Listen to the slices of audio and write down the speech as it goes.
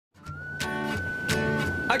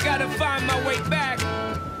I gotta find my way back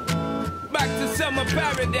to summer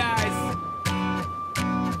paradise.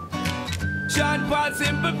 Sean Paul,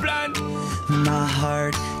 Simple Plan. My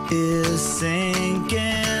heart is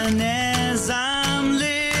sinking as I'm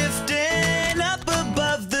lifting up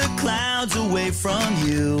above the clouds away from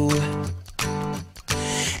you.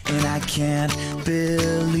 And I can't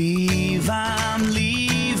believe I'm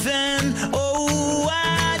leaving. Oh,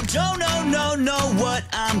 I don't know what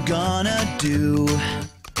I'm gonna do.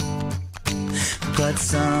 But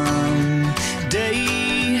someday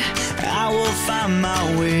I will find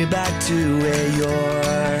my way back to where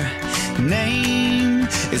your name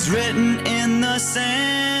is written in the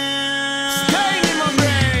sand. Staying in my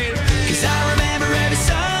brain. 'Cause I remember every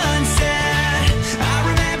sunset, I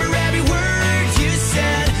remember every word you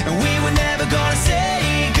said, and we were never gonna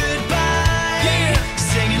say goodbye. Yeah.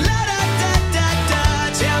 Singing la da da da da.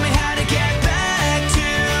 Tell me how to get back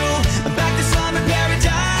to summer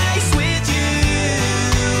paradise with you,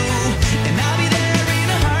 and I'll be there in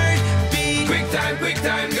a heartbeat. Quick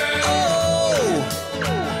time, girl. Oh,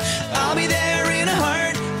 I'll be there in a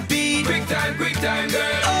heartbeat. Quick time,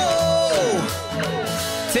 girl. Oh,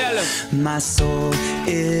 Tell him. my soul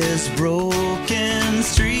is broken,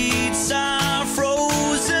 streets are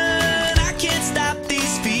frozen. I can't stop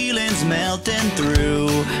these feelings melting through.